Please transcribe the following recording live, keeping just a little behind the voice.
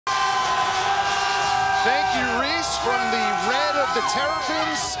from the red of the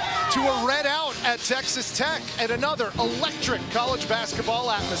Terrapins to a red out at Texas Tech, and another electric college basketball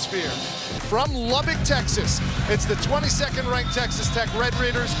atmosphere. From Lubbock, Texas, it's the 22nd ranked Texas Tech Red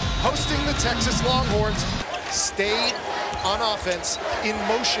Raiders hosting the Texas Longhorns. Stayed on offense, in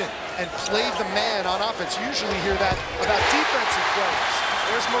motion, and played the man on offense. You usually hear that about defensive players.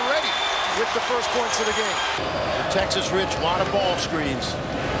 There's Moretti with the first points of the game. Texas Rich, a lot of ball screens.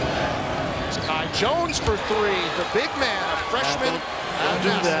 Kai Jones for three. The big man, a freshman. Don't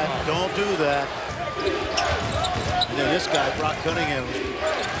do that. Don't do that. And then this guy, Brock Cunningham,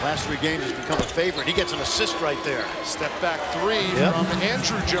 last 3 games has become a favorite. He gets an assist right there. Step back three from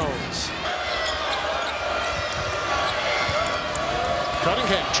Andrew Jones.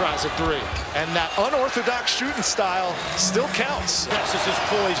 Cunningham tries a three. And that unorthodox shooting style still counts. Texas is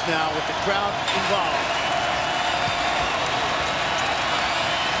poised now with the crowd involved.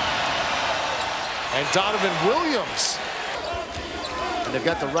 And Donovan Williams. And they've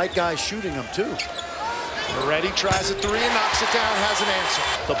got the right guy shooting them, too. Moretti tries a three and knocks it down, has an answer.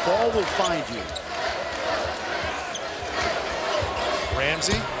 The ball will find you.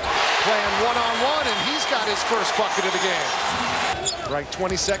 Ramsey playing one-on-one, and he's got his first bucket of the game. Ranked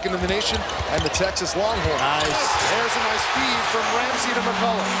 22nd in the nation, and the Texas Longhorns. Nice. There's a nice feed from Ramsey to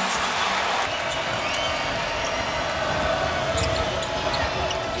McCullough.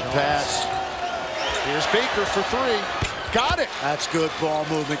 Pass. Here's Baker for three. Got it. That's good ball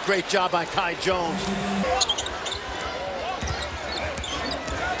movement. Great job by Kai Jones.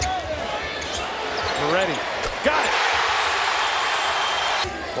 Moretti. Got it.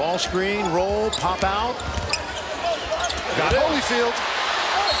 Ball screen, roll, pop out. Got Holyfield.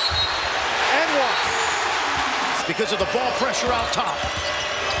 And one. Because of the ball pressure out top.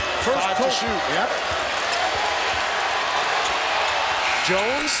 First to shoot. Yep.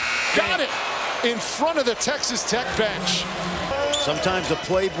 Jones got it in front of the Texas Tech bench. Sometimes the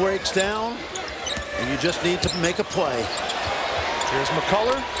play breaks down, and you just need to make a play. Here's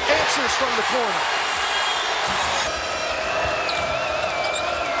McCullough. Answers from the corner.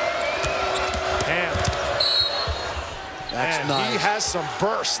 And that's nice. He has some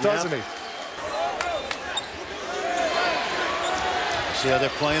burst, doesn't he? See how they're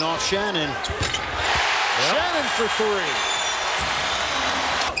playing off Shannon. Shannon for three.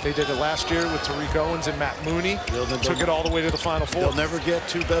 They did it last year with Tariq Owens and Matt Mooney. Took it all the way to the Final Four. They'll never get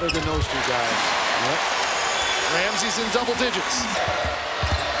two better than those two guys. Yep. Ramsey's in double digits.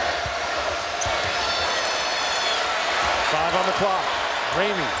 5 on the clock.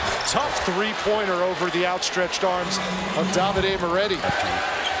 Ramey, tough three-pointer over the outstretched arms of Davide Moretti.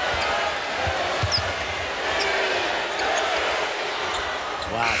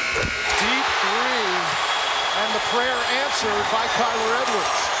 Wow. Deep three, and the prayer answered by Kyler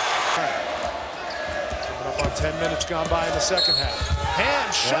Edwards. Coming up on 10 minutes gone by in the second half.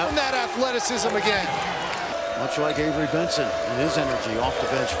 Ham showing that athleticism again. Much like Avery Benson and his energy off the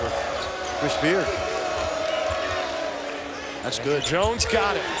bench for Chris Beard. That's good. Jones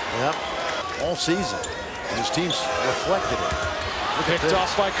got it. Yep. All season. And his team's reflected it. Picked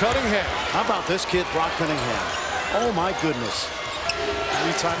off by Cunningham. How about this kid, Brock Cunningham? Oh, my goodness.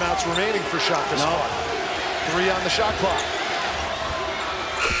 3 timeouts remaining for Shaka Smart. 3 on the shot clock.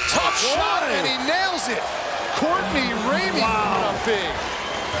 Tough shot, and he nails it. Courtney Ramey coming up big.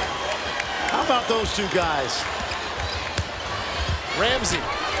 How about those two guys? Ramsey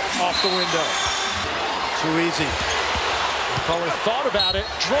off the window. Too easy. McCullough thought about it,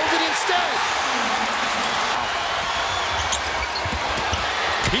 drove it instead.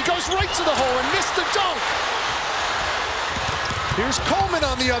 He goes right to the hole and missed the dunk. Here's Coleman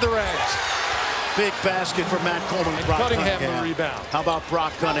on the other end. Big basket for Matt Coleman. And Cunningham the rebound. How about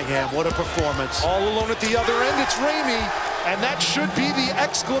Brock Cunningham? What a performance. All alone at the other end, it's Ramey. And that should be the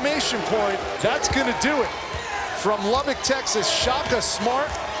exclamation point. That's going to do it. From Lubbock, Texas, Shaka Smart.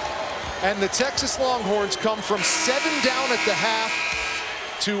 And the Texas Longhorns come from 7 down at the half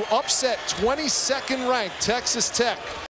to upset 22nd ranked Texas Tech.